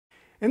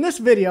In this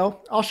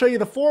video, I'll show you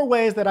the 4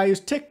 ways that I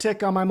use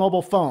TickTick on my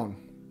mobile phone.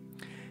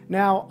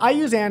 Now, I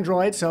use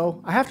Android,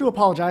 so I have to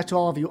apologize to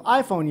all of you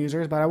iPhone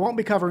users, but I won't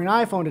be covering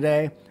iPhone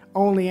today,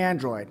 only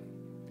Android.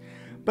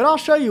 But I'll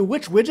show you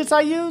which widgets I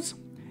use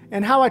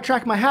and how I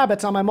track my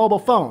habits on my mobile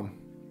phone.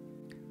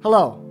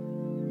 Hello,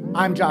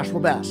 I'm Joshua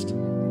Best.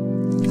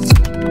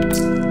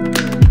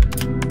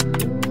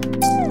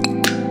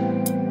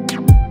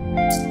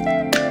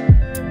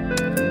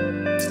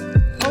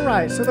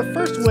 Alright, so the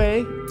first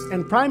way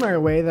and primary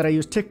way that I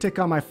use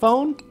TickTick on my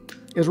phone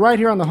is right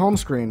here on the home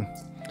screen.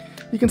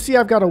 You can see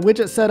I've got a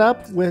widget set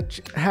up which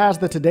has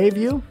the Today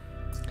view,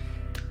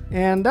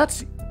 and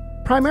that's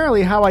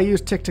primarily how I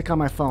use TickTick on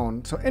my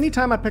phone. So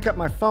anytime I pick up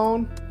my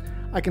phone,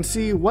 I can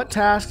see what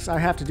tasks I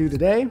have to do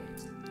today,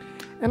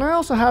 and I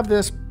also have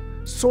this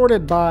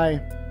sorted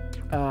by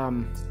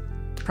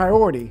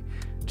priority.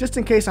 Just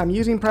in case I'm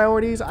using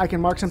priorities, I can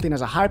mark something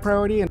as a high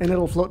priority and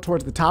it'll float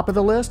towards the top of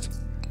the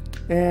list.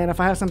 And if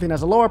I have something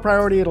as a lower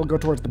priority, it'll go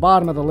towards the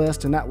bottom of the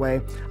list, and that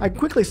way I can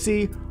quickly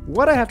see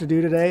what I have to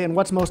do today and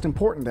what's most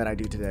important that I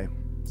do today.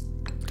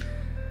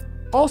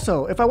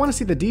 Also, if I want to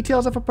see the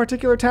details of a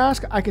particular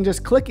task, I can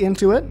just click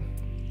into it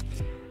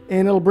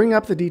and it'll bring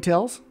up the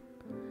details,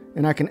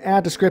 and I can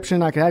add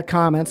description, I can add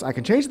comments, I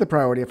can change the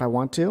priority if I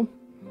want to,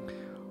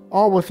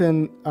 all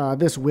within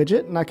this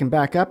widget, and I can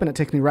back up and it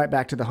takes me right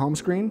back to the home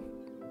screen.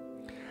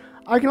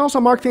 I can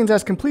also mark things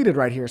as completed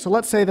right here. So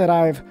let's say that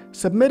I've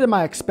submitted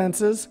my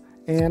expenses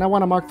and I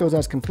want to mark those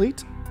as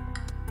complete,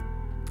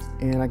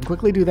 and I can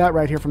quickly do that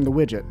right here from the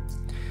widget.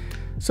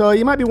 So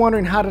you might be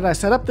wondering, how did I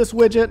set up this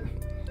widget?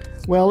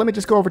 Well, let me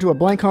just go over to a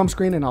blank home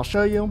screen and I'll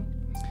show you.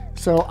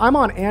 So I'm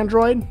on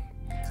Android.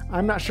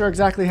 I'm not sure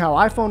exactly how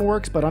iPhone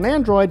works, but on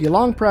Android, you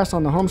long press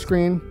on the home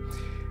screen.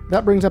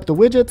 That brings up the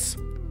widgets.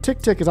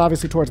 TickTick is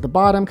obviously towards the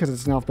bottom because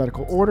it's in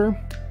alphabetical order.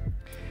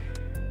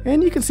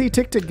 And you can see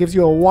TickTick gives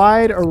you a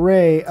wide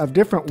array of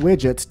different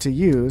widgets to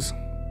use.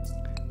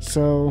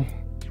 So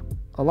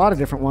a lot of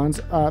different ones.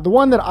 The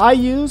one that I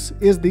use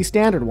is the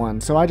standard one.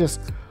 So I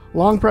just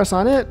long press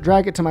on it,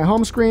 drag it to my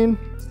home screen,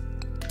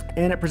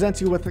 and it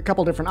presents you with a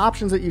couple different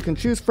options that you can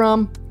choose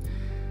from.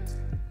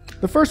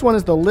 The first one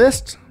is the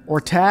list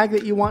or tag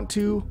that you want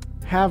to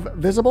have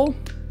visible.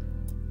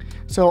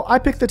 So I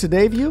pick the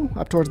Today view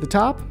up towards the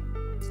top.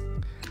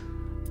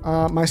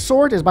 My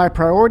sort is by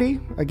priority.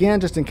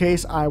 Again, just in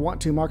case I want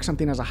to mark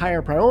something as a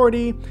higher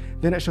priority,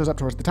 then it shows up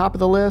towards the top of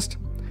the list.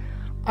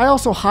 I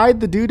also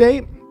hide the due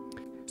date.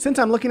 Since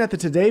I'm looking at the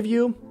Today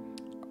view,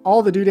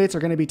 all the due dates are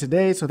going to be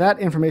today, so that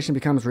information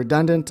becomes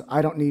redundant.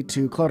 I don't need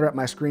to clutter up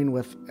my screen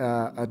with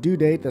a due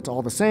date that's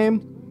all the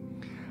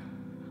same.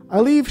 I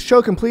leave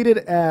Show Completed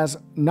as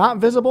not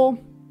visible.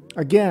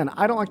 Again,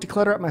 I don't like to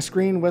clutter up my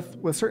screen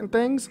with certain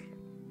things.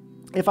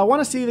 If I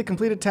want to see the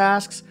completed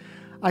tasks,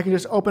 I can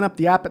just open up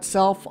the app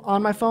itself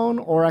on my phone,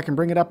 or I can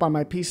bring it up on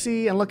my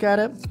PC and look at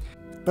it.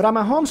 But on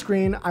my home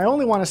screen, I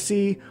only want to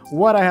see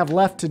what I have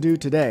left to do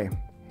today.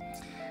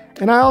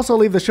 And I also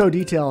leave the Show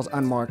Details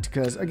unmarked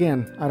because,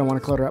 again, I don't want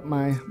to clutter up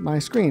my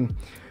screen.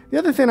 The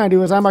other thing I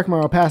do is I mark my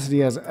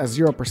opacity as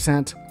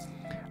 0%.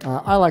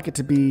 I like it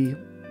to be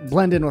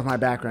blend in with my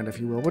background, if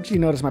you will. Once you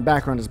notice my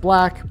background is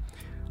black,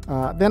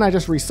 then I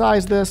just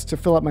resize this to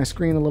fill up my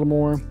screen a little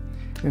more,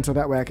 and so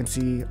that way I can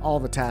see all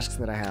the tasks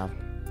that I have.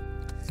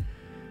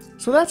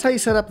 So that's how you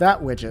set up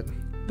that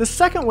widget. The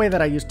second way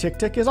that I use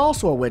TickTick is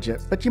also a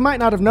widget, but you might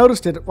not have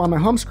noticed it on my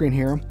home screen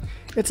here.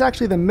 It's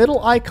actually the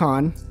middle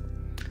icon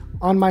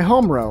on my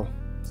home row.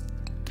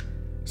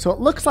 So it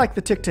looks like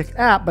the TickTick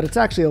app, but it's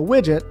actually a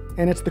widget,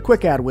 and it's the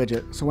Quick Add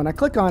widget. So when I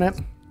click on it,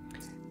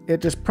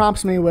 it just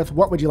prompts me with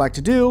what would you like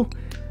to do.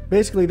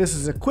 Basically, this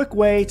is a quick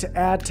way to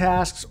add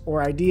tasks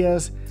or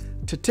ideas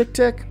to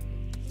TickTick.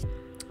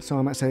 So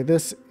I might say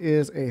this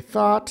is a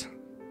thought.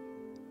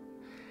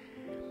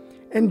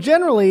 And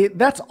generally,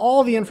 that's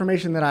all the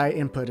information that I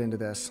input into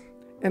this.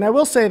 And I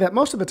will say that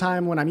most of the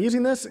time when I'm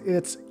using this,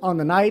 it's on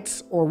the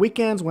nights or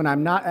weekends when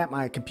I'm not at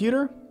my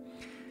computer.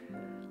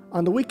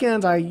 On the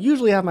weekends, I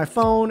usually have my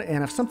phone,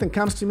 and if something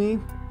comes to me,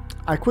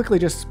 I quickly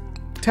just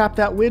tap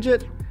that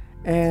widget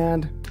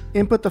and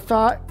input the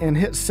thought and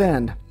hit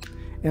send.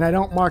 And I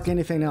don't mark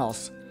anything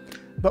else.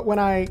 But when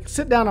I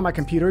sit down on my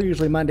computer,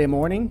 usually Monday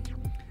morning,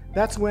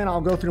 that's when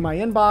I'll go through my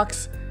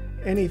inbox,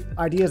 any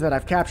ideas that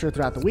I've captured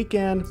throughout the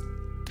weekend.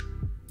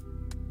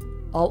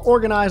 I'll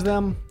organize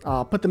them,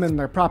 I'll put them in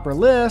their proper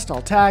list,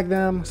 I'll tag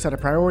them, set a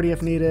priority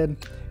if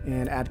needed,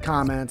 and add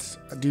comments,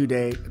 a due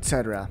date,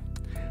 etc.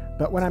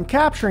 But when I'm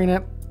capturing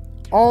it,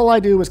 all I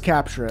do is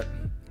capture it,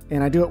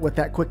 and I do it with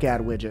that Quick Add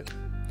widget.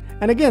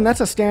 And again,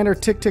 that's a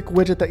standard TickTick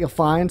widget that you'll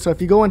find. So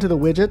if you go into the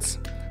widgets,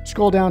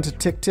 scroll down to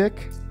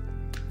TickTick.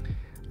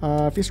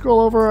 If you scroll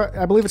over,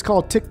 I believe it's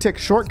called TickTick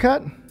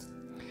Shortcut.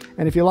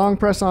 And if you long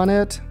press on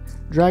it,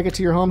 drag it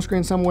to your home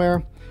screen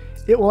somewhere,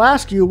 it will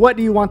ask you, what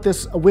do you want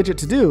this widget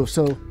to do?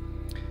 So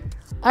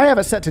I have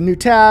it set to new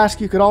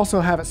task. You could also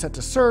have it set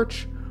to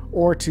search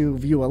or to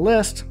view a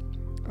list.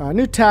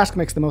 New task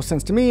makes the most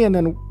sense to me, and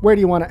then where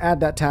do you want to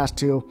add that task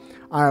to?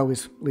 I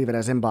always leave it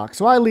as inbox.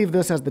 So I leave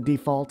this as the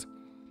default.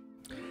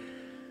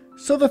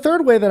 So the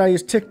third way that I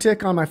use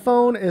TickTick on my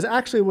phone is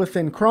actually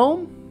within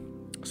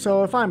Chrome.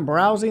 So if I'm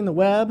browsing the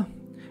web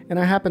and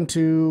I happen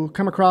to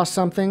come across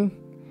something,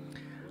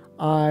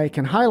 I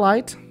can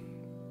highlight.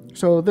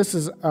 So this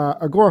is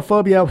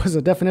agoraphobia was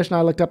a definition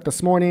I looked up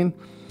this morning,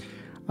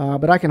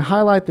 but I can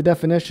highlight the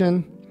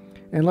definition,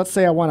 and let's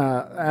say I want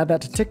to add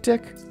that to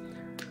TickTick.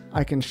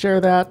 I can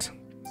share that.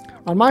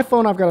 On my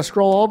phone, I've got to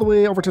scroll all the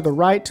way over to the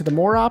right to the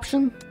More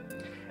option,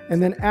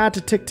 and then Add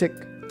to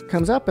TickTick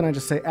comes up, and I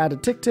just say Add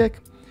to TickTick.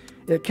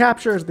 It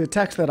captures the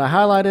text that I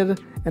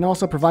highlighted and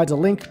also provides a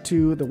link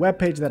to the web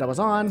page that I was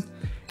on,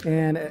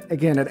 and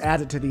again, it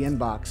adds it to the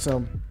inbox.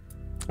 So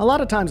a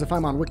lot of times if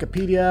I'm on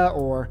Wikipedia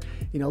or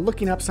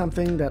looking up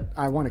something that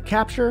I want to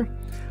capture,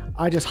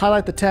 I just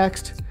highlight the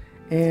text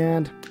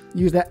and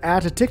use that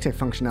Add to TickTick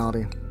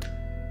functionality.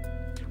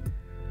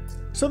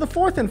 So the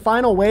fourth and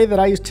final way that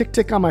I use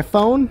TickTick on my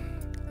phone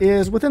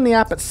is within the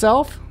app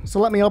itself. So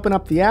let me open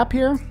up the app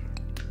here.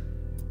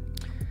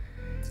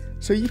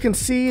 So you can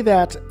see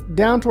that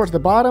down towards the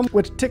bottom,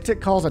 which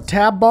TickTick calls a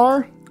tab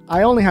bar,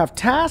 I only have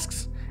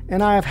tasks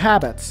and I have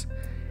habits.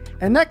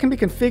 And that can be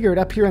configured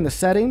up here in the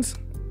settings.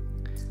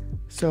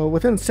 So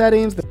within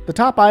settings, the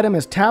top item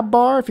is tab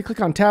bar. If you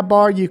click on tab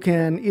bar, you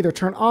can either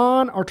turn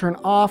on or turn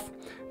off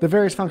the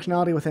various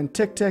functionality within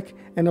TickTick,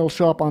 and it'll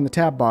show up on the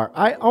tab bar.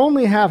 I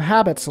only have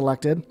habits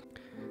selected.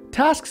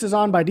 Tasks is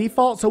on by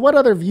default, so what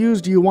other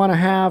views do you want to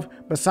have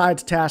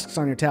besides tasks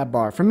on your tab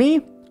bar? For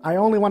me, I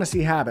only want to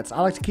see habits.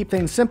 I like to keep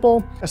things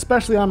simple,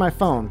 especially on my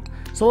phone.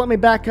 So let me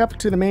back up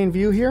to the main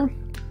view here.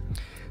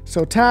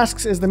 So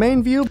tasks is the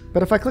main view,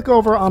 but if I click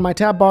over on my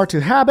tab bar to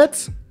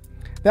habits,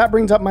 that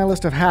brings up my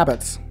list of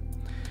habits.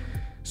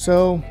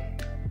 So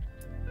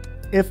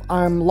if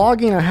I'm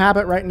logging a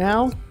habit right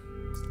now,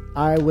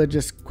 I would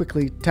just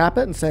quickly tap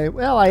it and say,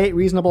 well, I ate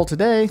reasonable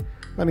today.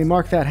 Let me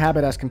mark that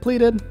habit as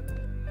completed.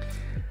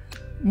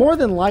 More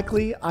than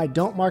likely, I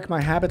don't mark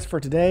my habits for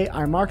today.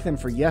 I mark them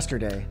for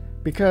yesterday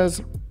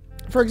because,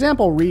 for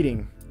example,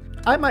 reading.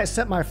 I might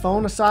set my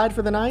phone aside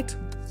for the night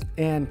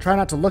and try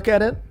not to look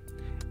at it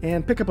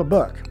and pick up a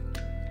book.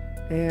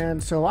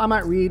 And so I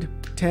might read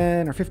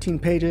 10 or 15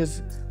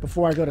 pages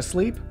before I go to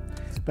sleep,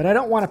 but I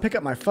don't want to pick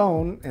up my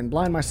phone and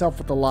blind myself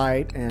with the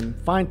light and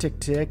find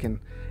TickTick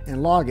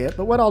and log it.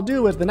 But what I'll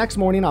do is the next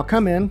morning I'll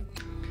come in,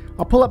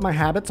 I'll pull up my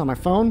habits on my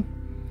phone.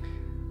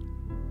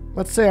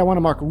 Let's say I want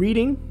to mark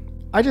reading.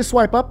 I just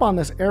swipe up on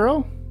this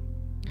arrow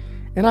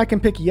and I can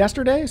pick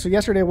yesterday. So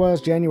yesterday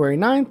was January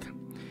 9th,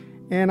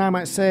 and I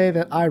might say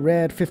that I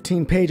read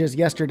 15 pages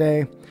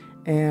yesterday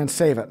and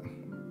save it.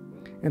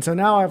 And so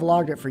now I've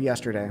logged it for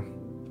yesterday.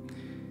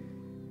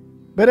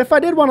 But if I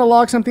did want to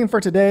log something for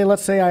today,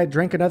 let's say I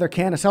drank another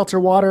can of seltzer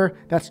water,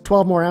 that's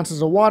 12 more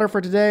ounces of water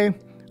for today.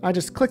 I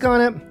just click on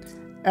it,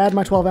 add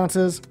my 12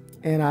 ounces,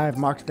 and I've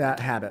marked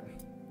that habit.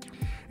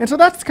 And so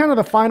that's kind of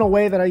the final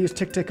way that I use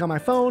TickTick on my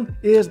phone,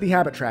 is the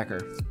habit tracker.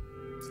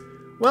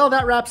 Well,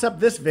 that wraps up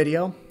this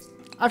video.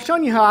 I've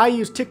shown you how I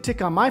use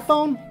TickTick on my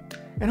phone,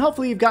 and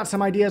hopefully you've got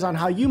some ideas on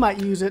how you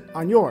might use it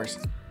on yours.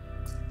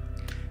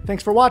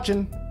 Thanks for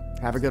watching.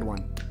 Have a good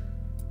one.